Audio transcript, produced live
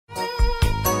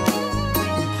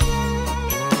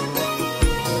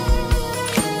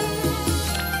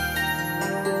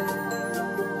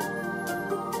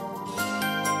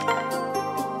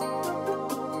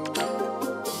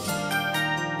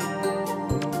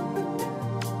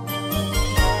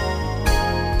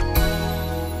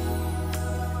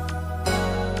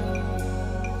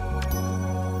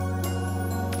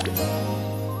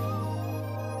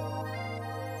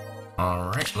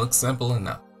looks simple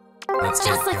enough. Let's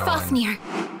Just get like going. Fafnir.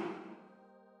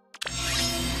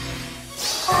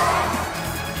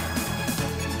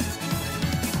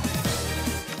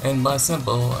 And by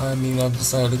simple, I mean I've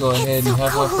decided to go ahead and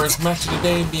have our first match of the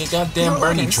day be a goddamn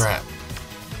Bernie trap.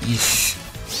 Yeesh.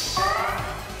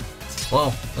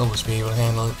 Well, Hilda should be able to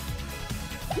handle it.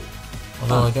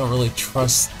 Although I don't really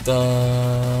trust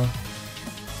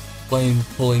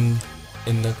pulling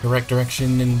in the correct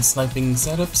direction in sniping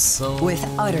setups, so... With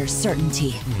utter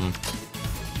certainty.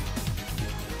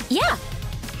 Yeah.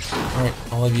 Alright,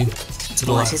 all of you, to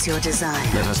the left. What is your desire?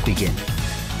 Let us begin.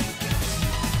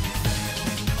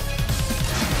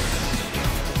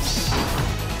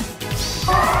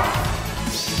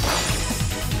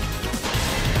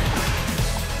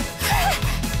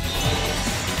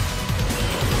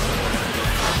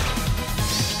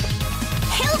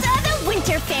 Hilda the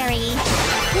Winter Fairy.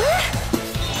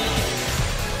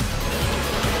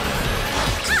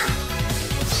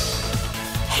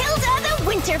 Hilda the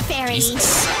Winter Fairy.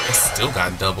 Jesus, I still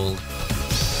got doubled.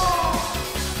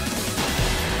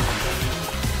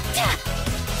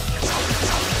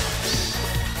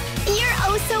 You're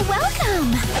oh so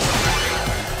welcome.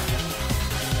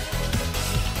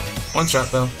 One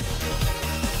shot though.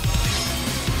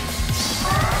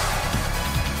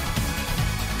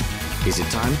 Is it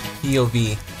time?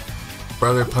 POV.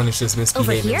 Brother punishes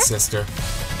misbehaving here? sister.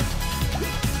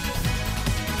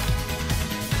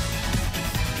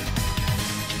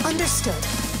 Understood.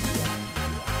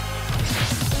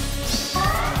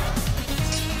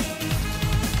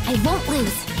 I won't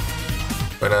lose.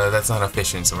 But that's not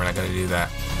efficient, so we're not gonna do that.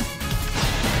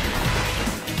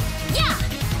 Yeah.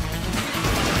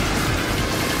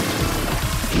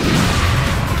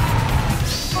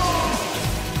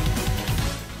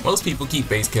 Most people keep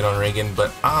base kit on Reagan,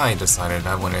 but I decided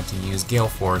I wanted to use Gale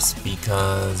Force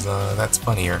because that's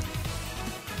funnier.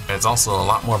 And it's also a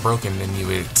lot more broken than you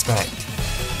would expect.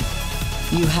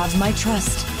 You have my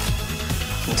trust.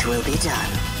 It will be done.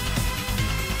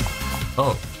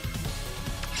 Oh.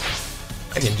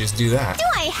 I can just do that. Do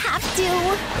I have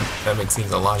to? That makes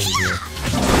things a lot easier.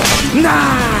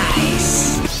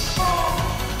 Nice!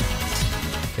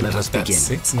 Let us That's begin.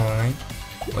 6-9.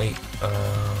 Wait,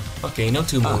 okay, no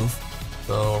 2 move.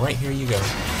 So right here you go.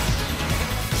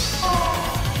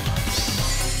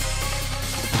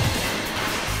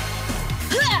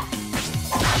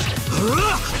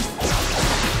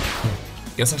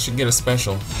 Guess I should get a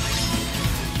special.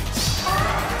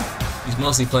 He's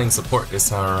mostly playing support this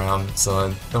time around, so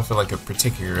I don't feel like I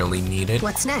particularly need it.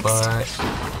 What's next? But,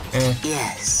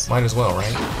 Yes. might as well,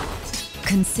 right?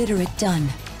 Consider it done.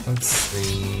 Let's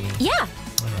see. Yeah.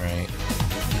 Alright,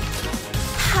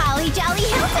 Holly Jolly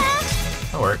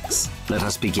Hilda. that works. Let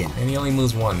us begin. And he only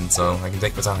moves 1, so I can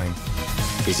take the time.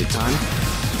 Is it time?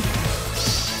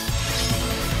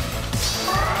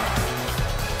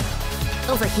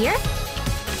 Over here?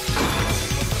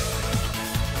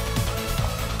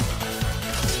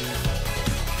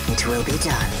 It will be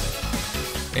done.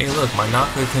 Hey look, my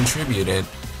Naka contributed.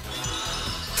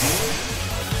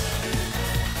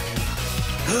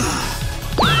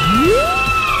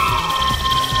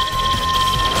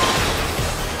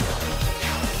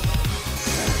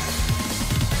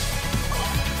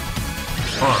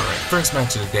 Alright, first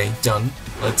match of the day, done.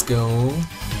 Let's go.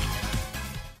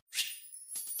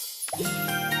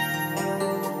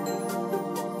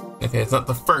 Okay, it's not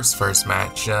the first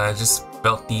match, I just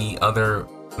felt the other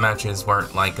matches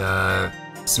weren't like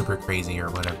super crazy or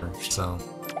whatever, so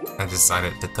I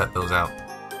decided to cut those out.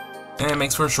 And it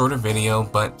makes for a shorter video,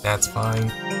 but that's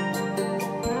fine.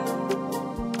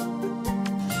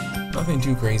 Nothing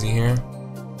too crazy here.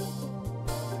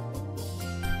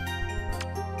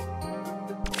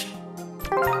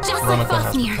 Just like Veronica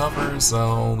has to Fafnir. cover,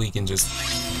 so we can just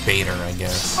bait her, I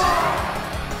guess.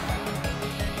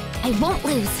 I won't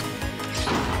lose.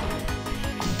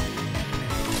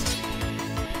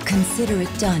 Consider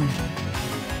it done.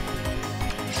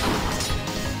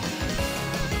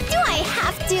 Do I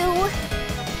have to?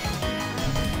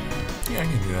 Yeah, I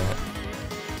can do that.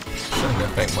 Shouldn't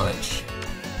affect much.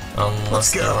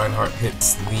 Unless the Reinhardt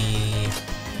hits the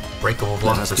breakable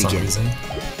block us for some begin. reason.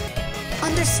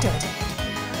 Understood.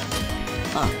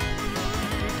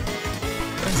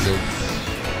 That's good.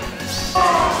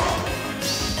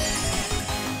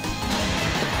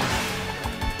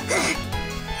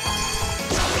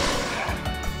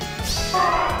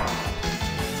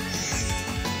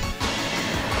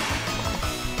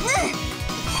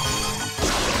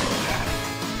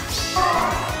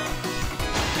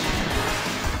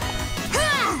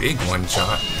 Big one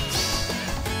shot.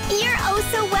 You're oh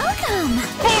so welcome.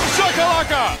 Boom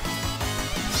shakalaka!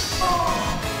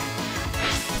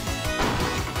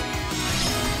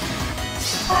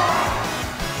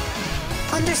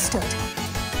 Understood.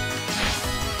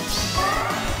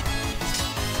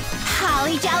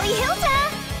 Holly Jolly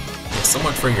Hilda! So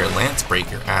much for your lance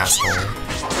breaker, asshole.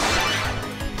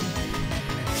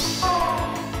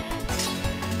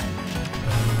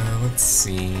 Let's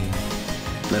see.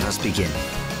 Let us begin.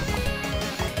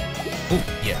 Oh,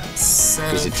 yeah.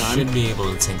 Santa Is it time? should be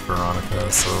able to tank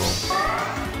Veronica, so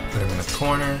put him in the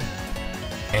corner.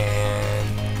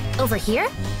 And Over here?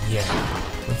 yeah,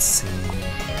 let's see.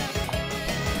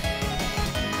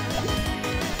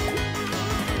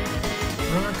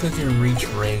 Veronica can reach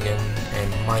Reagan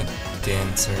and Mike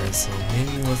Dancer, so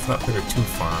maybe let's not put her too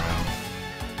far out.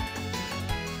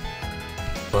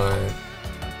 But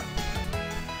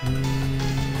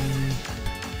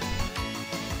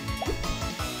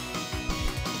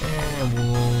and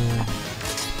we'll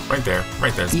right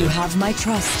there's You good. have my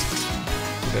trust.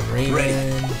 Then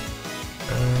Raven.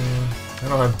 I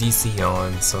don't have DC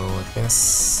on, so I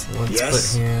guess let's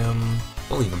put him.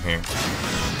 We'll leave him here.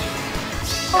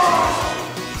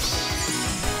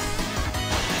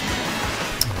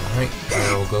 Alright,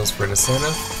 Arrow goes for the center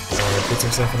and puts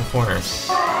herself in the corner.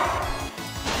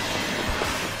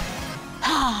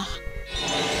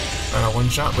 One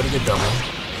shot, but a good double.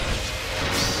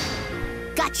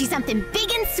 Got you something big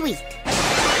and sweet.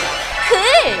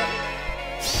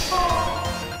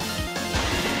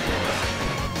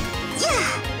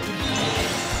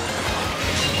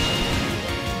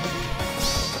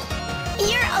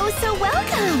 You're oh so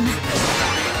welcome.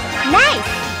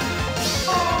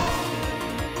 Nice.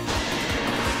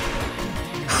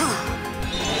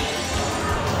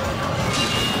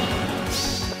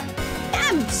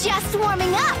 I'm just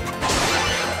warming up.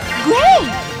 Great.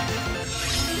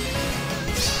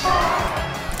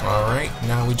 Alright,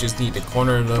 now we just need to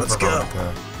corner the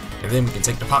Veronica. And then we can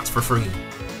take the pots for free.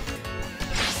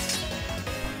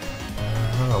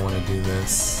 How do I want to do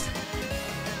this?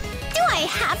 Do I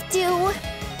have to?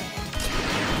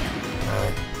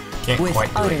 Can't With quite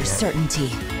do utter it yet. certainty.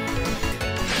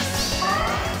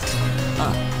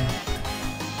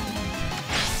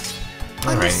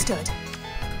 Alright. Understood.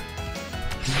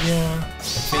 Yeah, I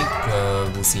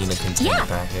think Lucina can take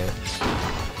that hit.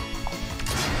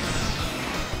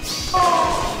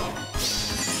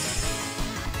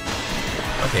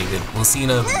 Okay, good.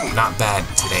 Lucina, not bad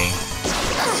today.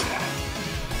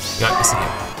 You got to see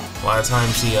it. A lot of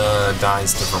times she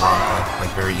dies to Veronica, like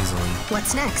very easily.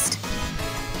 What's next?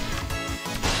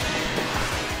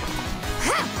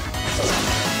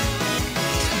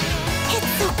 It's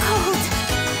so cold.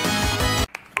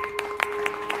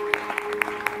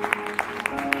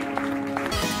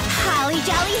 Holly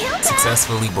Jolly Hilda.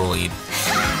 Successfully bullied.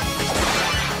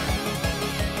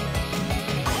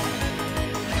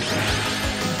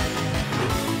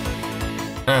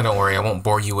 Don't worry, I won't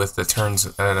bore you with the turns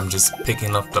that I'm just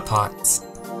picking up the pots.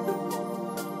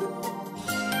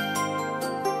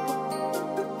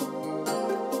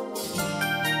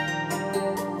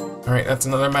 Alright, that's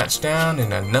another match down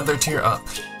and another tier up.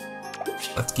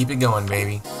 Let's keep it going,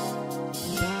 baby.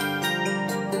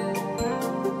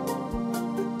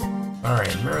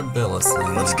 Alright, Mirabilis.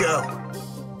 Let's go.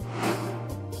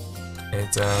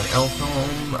 It's an Elf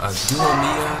Home, a Dual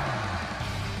Mia,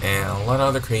 and a lot of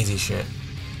other crazy shit.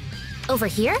 Over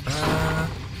here?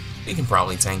 We can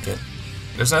probably tank it.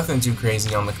 There's nothing too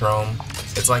crazy on the Chrome.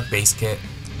 It's like base kit.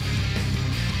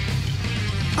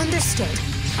 Understood.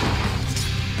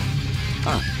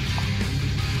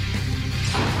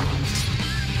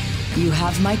 You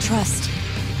have my trust.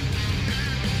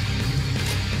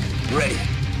 Ready.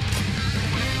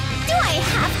 Do I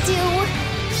have to?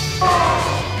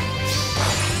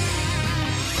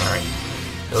 Alright.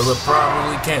 Hilda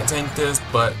probably can't tank this,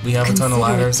 but we have a ton of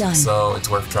Consider it ladders, done. so it's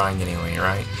worth trying anyway,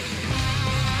 right?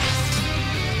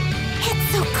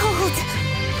 It's so cold.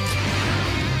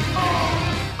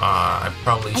 I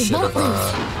probably should have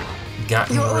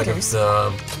gotten Your rid of orders.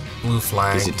 the blue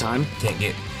flag. Is it time? Can't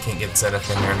get set up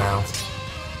in there now.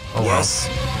 Oh Yes.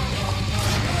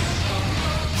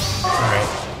 well. Alright.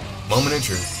 Moment of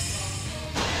truth.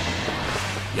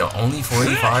 Yo, only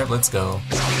 45? Let's go.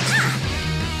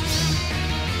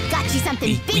 Got you something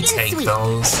We big and take sweet.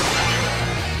 those.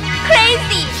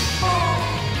 Crazy.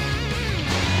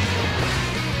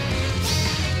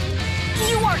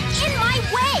 You are in my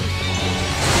way.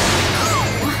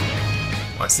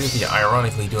 Well, Cynthia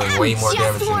ironically doing way more just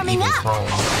damage than warming even up. Chrome.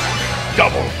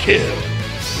 Double kill.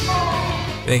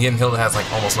 Then again, Hilda has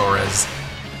like almost no res.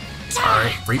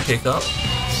 Alright, free pickup.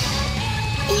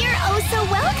 You're oh so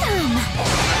welcome.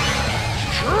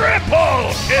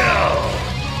 Triple kill.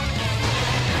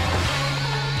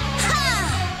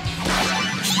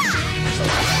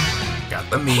 Got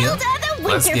the Mia. Hilda the the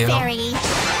Let's Winter get 'em. Fairy.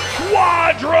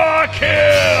 Quadra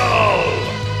kill!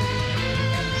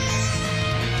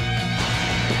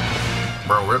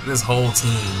 Bro, rip this whole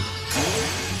team.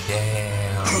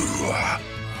 Damn.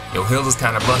 Yo, Hilda's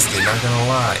kind of busted, not gonna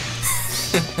lie.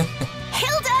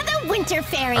 Hilda the Winter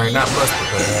Fairy. Alright, not busted,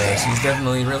 but she's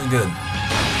definitely really good.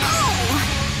 Oh.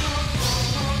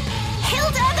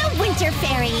 Hilda the Winter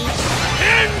Fairy.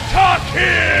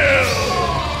 Pentakill!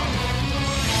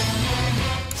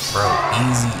 Bro,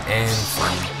 easy and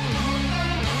free.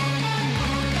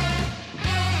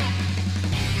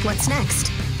 What's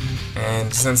next?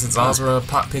 And since it's Ozra,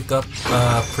 pop pickup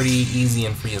pretty easy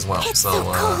and free as well. It's So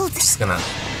so cold. just gonna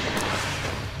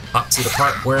hop to the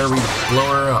part where we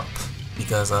blow her up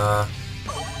because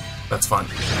that's fun.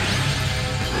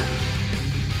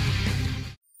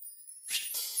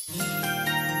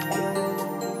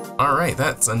 Alright,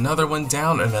 that's another one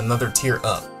down and another tier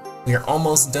up. We are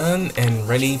almost done and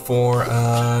ready for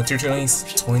tier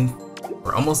 20.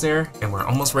 We're almost there and we're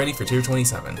almost ready for tier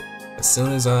 27. As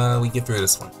soon as we get through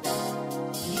this one.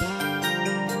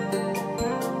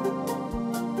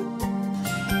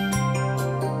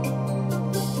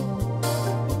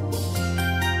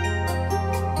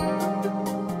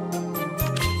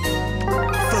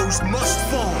 Foes must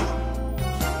fall!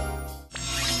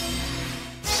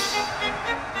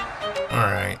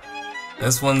 Alright.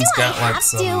 This one's got like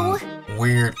some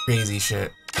weird, crazy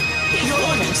shit.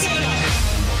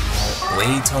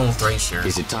 Blade Tone Thrasher.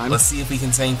 Is it time? Let's see if we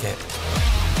can tank it.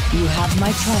 You have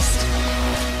my trust.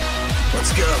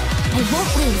 Let's go! I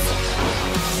won't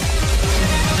lose.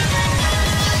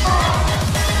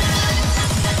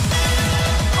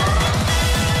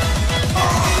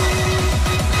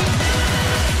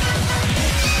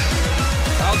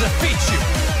 I'll defeat you!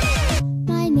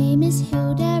 My name is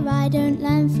Hilda, I don't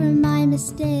learn from my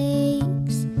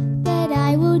mistakes, but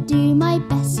I will do my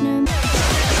best no matter.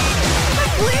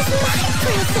 Where's my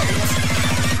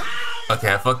present?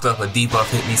 Okay, I fucked up. A debuff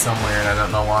hit me somewhere and I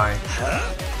don't know why.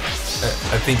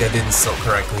 I think I didn't soak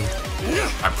correctly.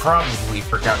 I probably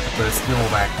forgot to put a skill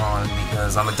back on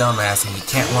because I'm a dumbass and you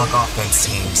can't lock offense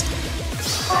teams.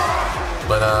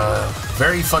 But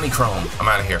very funny Chrome. I'm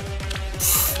out of here.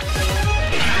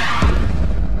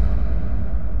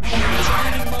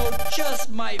 Training mode just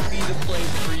might be the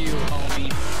place for you,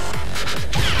 homie.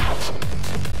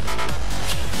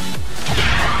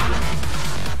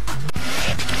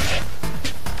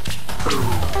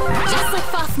 Just like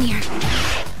Fafnir.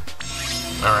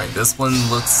 Alright, this one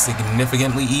looks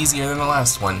significantly easier than the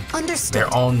last one. Understood.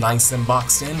 They're all nice and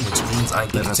boxed in, which means I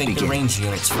get to us take the begin. range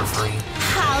units for free.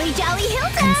 Holly Jolly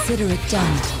Hilda. Consider it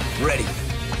done. Ready.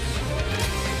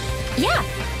 Yeah.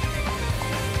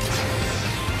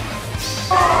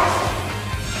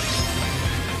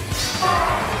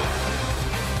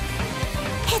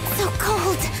 It's so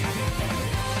cold.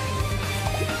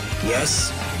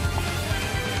 Yes?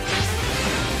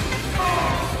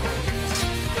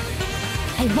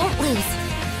 I won't lose.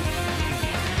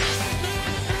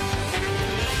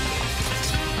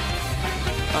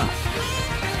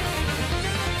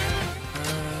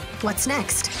 What's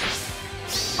next?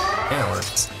 Yeah, it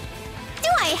works. Do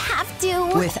I have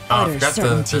to? With Oh, I utter forgot to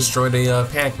certainty. destroy the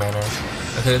panic banner.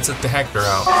 I could have took the Hector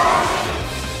out.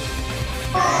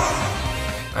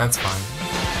 That's fine.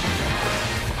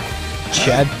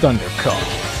 Chad Thundercock.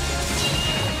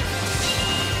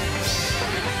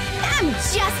 I'm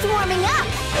just warming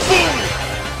up.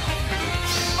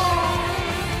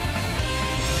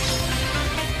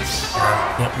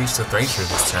 Can't reach the Thrasher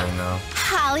this turn though.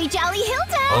 Holly Jolly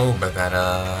Hilda. Oh, but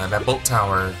that bolt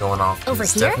tower going off Over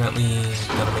is here? definitely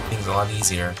gonna make things a lot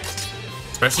easier.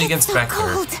 Especially against so Vector.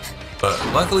 cold. But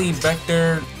luckily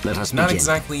Vector Let us not begin.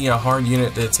 exactly a hard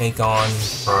unit to take on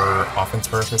for offense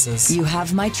purposes. You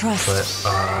have my trust. But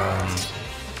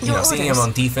you know, Your seeing him orders.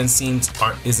 on defense teams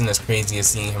isn't as crazy as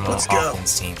seeing him on Let's go.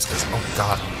 offense teams. Because oh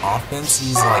god, on offense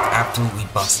he's like absolutely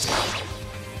busted.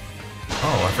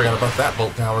 Oh, I forgot about that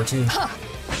bolt tower too.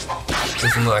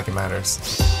 Doesn't look like it matters.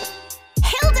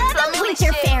 Hilda the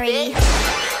Winter Fairy.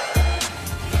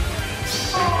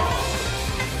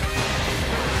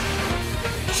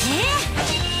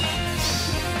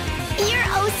 You're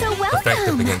oh so Effective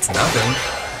welcome. against nothing.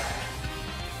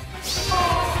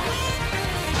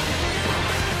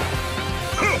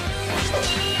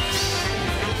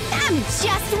 I'm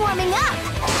just warming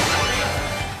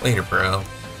up. Later, bro.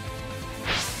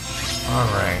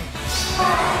 Alright.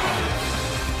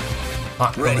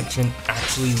 Hot Ready. collection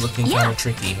actually looking Yeah. kind of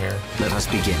tricky here. Let us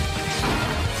begin.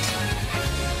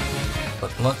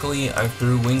 But luckily, I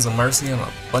threw Wings of Mercy on a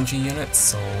bunch of units,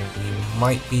 so we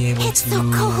might be able It's to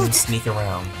so cold. sneak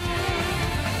around.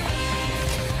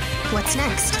 What's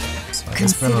next? So I'm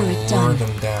just gonna lure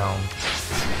them down.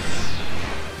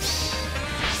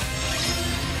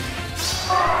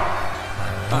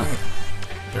 Alright.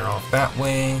 They're off that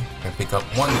way. I pick up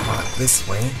one pot this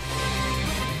way.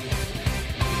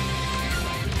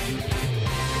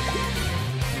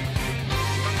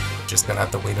 Just gonna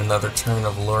have to wait another turn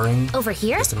of luring. Over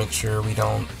here? Just to make sure we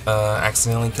don't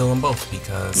accidentally kill them both,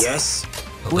 because Yes.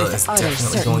 Hilda is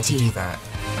definitely going to do that.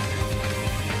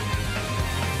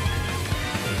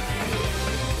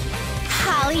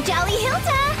 Holly Jolly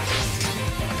Hilda!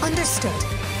 Understood.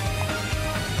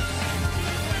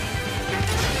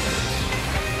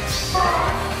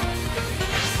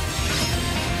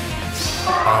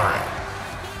 Alright.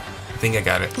 I think I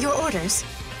got it. Your orders.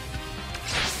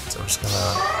 So we're just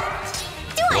gonna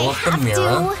Do roll I up the have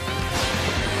mirror.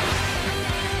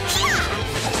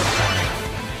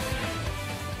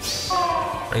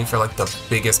 Ready for like the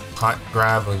biggest pot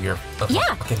grab of your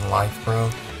fucking life, bro?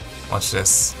 Watch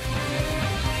this.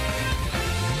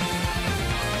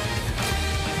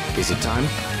 Is it time?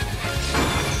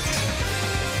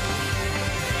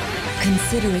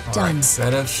 Consider it done. Alright,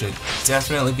 setup should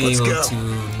definitely be able to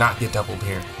not get doubled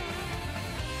here.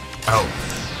 Oh.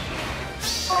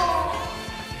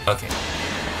 Okay.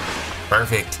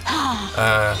 Perfect.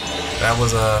 That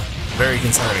was very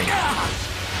concerning.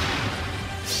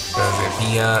 Because if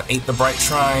he ate the Bright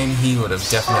Shrine, he would have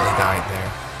definitely died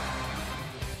there.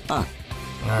 Huh.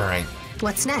 Alright.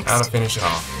 What's next? Now to finish it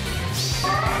off.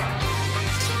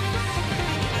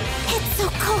 It's so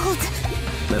cold.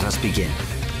 Let us begin.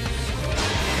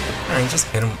 Alright, just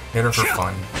hit her for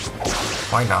fun.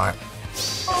 Why not?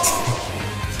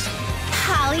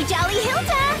 Holly Jolly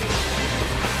Hilda!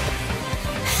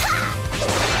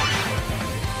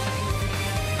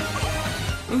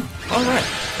 Alright.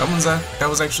 That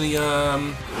was actually a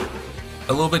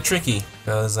little bit tricky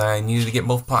because I needed to get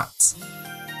both pots.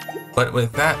 But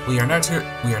with that, we are now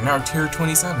tier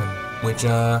 27, which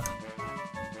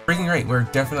freaking great. We're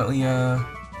definitely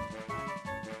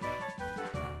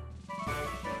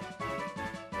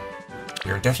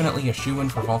You're definitely a shoo-in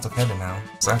for Vault of Heaven now,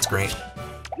 so that's great.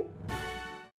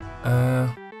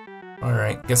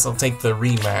 Alright, guess I'll take the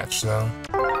rematch though.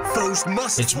 Foes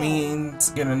must Which means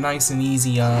get a nice and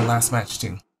easy last match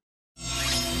too.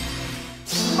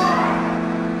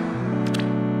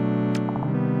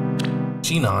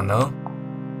 Shinon though,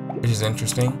 which is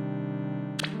interesting.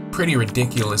 Pretty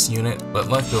ridiculous unit, but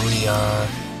luckily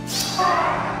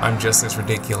I'm just as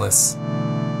ridiculous.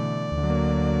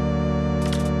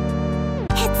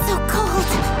 It's so cold.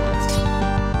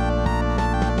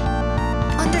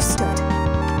 Understood.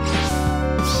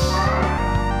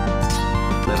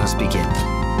 Let us begin.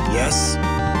 Yes.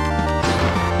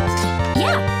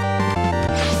 Yeah.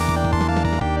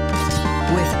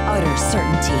 With utter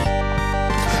certainty.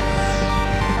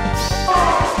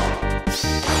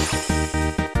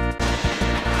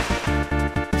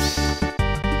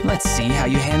 Let's see how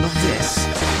you handle this.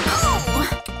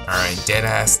 Alright,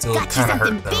 Deadass still Got you kinda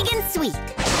something hurt though. big and sweet.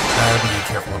 Gotta be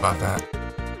careful about that.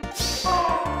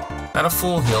 Not a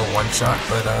full heal one shot,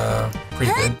 but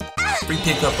pretty good. Free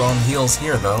pickup on heals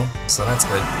here though, so that's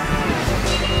good.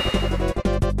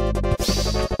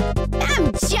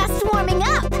 I'm just warming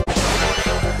up.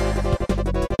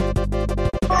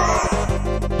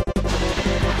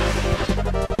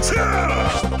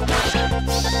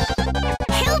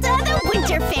 Hilda the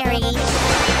Winter Fairy.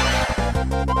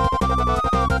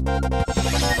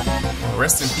 Well,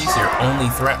 rest in peace, your only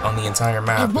threat on the entire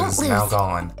map won't is lose. now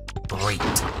gone. Great.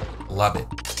 Love it.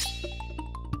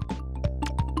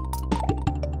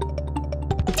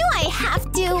 Do I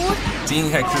have to? Seeing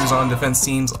Hector's on defense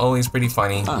teams always pretty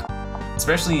funny.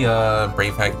 Especially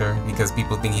Brave Hector, because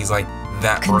people think he's like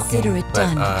that Consider broken, it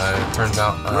but done. turns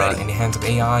out in the hands of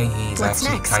AI, he's What's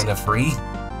actually next? kind of free.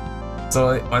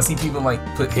 So when I see people like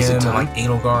put Is it him and time? like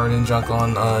Edelgard and junk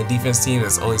on defense team,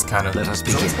 it's always kind of Let us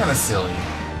begin. silly.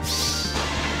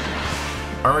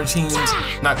 Armor teams,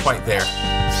 not quite there.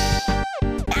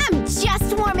 I'm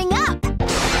just warming up.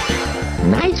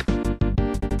 Nice.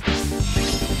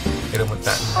 Hit him with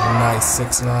that nice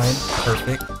 6-9,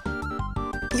 perfect.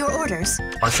 Your orders.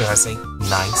 Or should I say,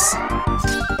 nice.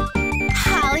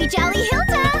 Holly Jolly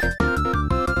Hilda.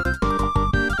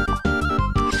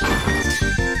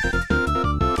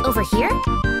 Over here?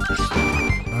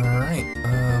 Alright,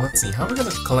 let's see, how are we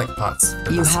gonna collect pots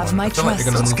for You this have one? my I feel like they're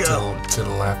gonna trust. move to the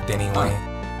left anyway.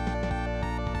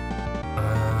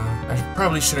 I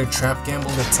probably should have trap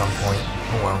gambled at some point.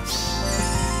 Oh well.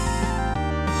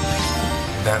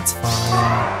 That's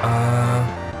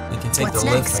fine. We can take What's the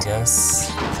lift, next? I guess.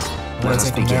 I'm Let gonna us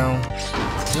take him begin. down.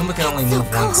 Doom can only So move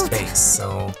one cold. space,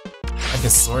 so I can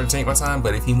sort of take my time,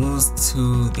 but if he moves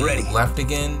to the left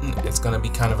again, it's gonna be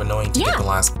kind of annoying to get the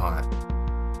last pot.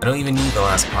 I don't even need the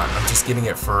last pot. I'm just getting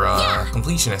it for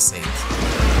completionist sake.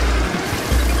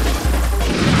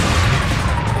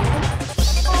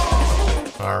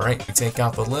 Alright, we take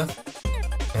out the lift.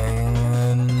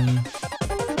 And...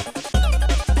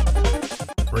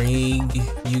 Rig,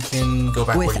 you can go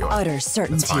back where you are. With utter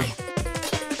certainty. That's fine.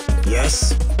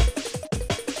 Yes.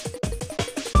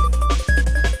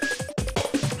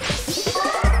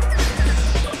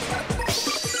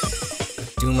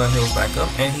 Duma heals back up,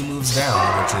 and he moves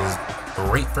down, which is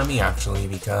great for me, actually,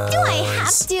 because... Do I have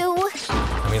to?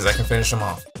 That means I can finish him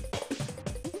off.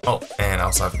 Oh, and I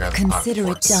also have to grab the pot,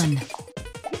 Consider it done.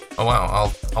 Oh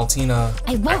wow, Altina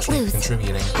I won't actually lose.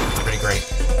 contributing. It's pretty great.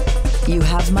 You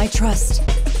have my trust.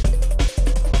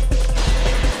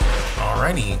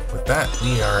 Alrighty, with that,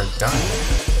 we are done.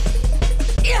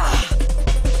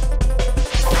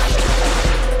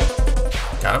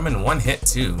 Got him in one hit,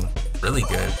 too. Really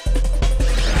good.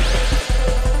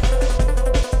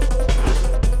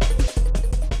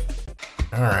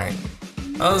 Alright.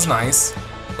 That was nice.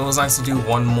 It was nice to do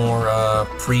one more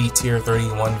pre-tier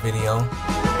 31 video.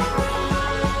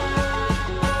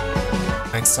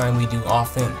 Next time we do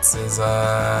offense is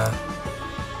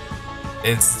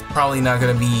it's probably not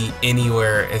gonna be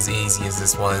anywhere as easy as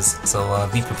this was, so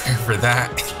be prepared for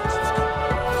that.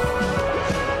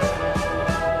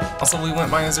 Also, we went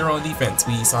 -0 on defense.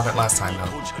 We saw that last time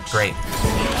though. Great.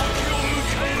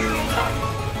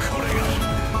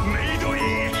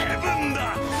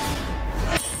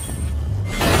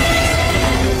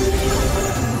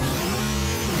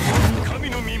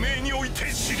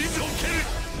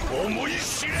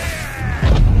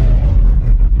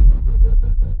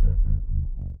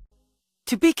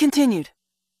 To be continued.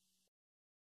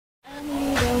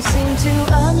 You don't seem to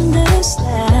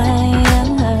understand.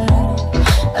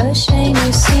 A shame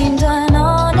you seemed